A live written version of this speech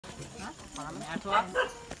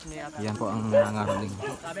Yan po ang nangaroling.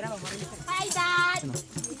 Hi, Dad!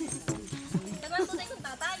 Nagwantunay kong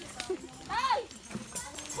tatay. Hi!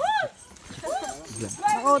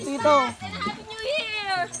 Ako, Tito. Happy New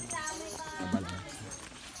Year!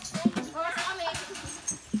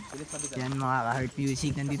 Yan mga ka-heart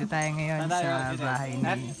music. Nandito tayo ngayon sa bahay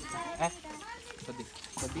ni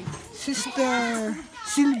Sister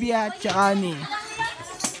Sylvia tsaka ni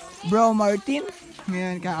Bro Martin.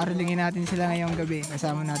 Ngayon, kakaralingin natin sila ngayong gabi.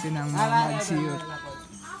 Kasama natin ang mga magsiyot.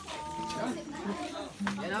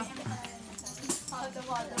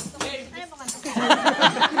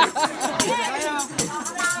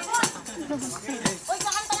 Uy,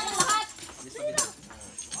 kakanta na ng lahat!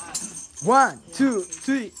 1,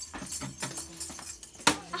 2, 3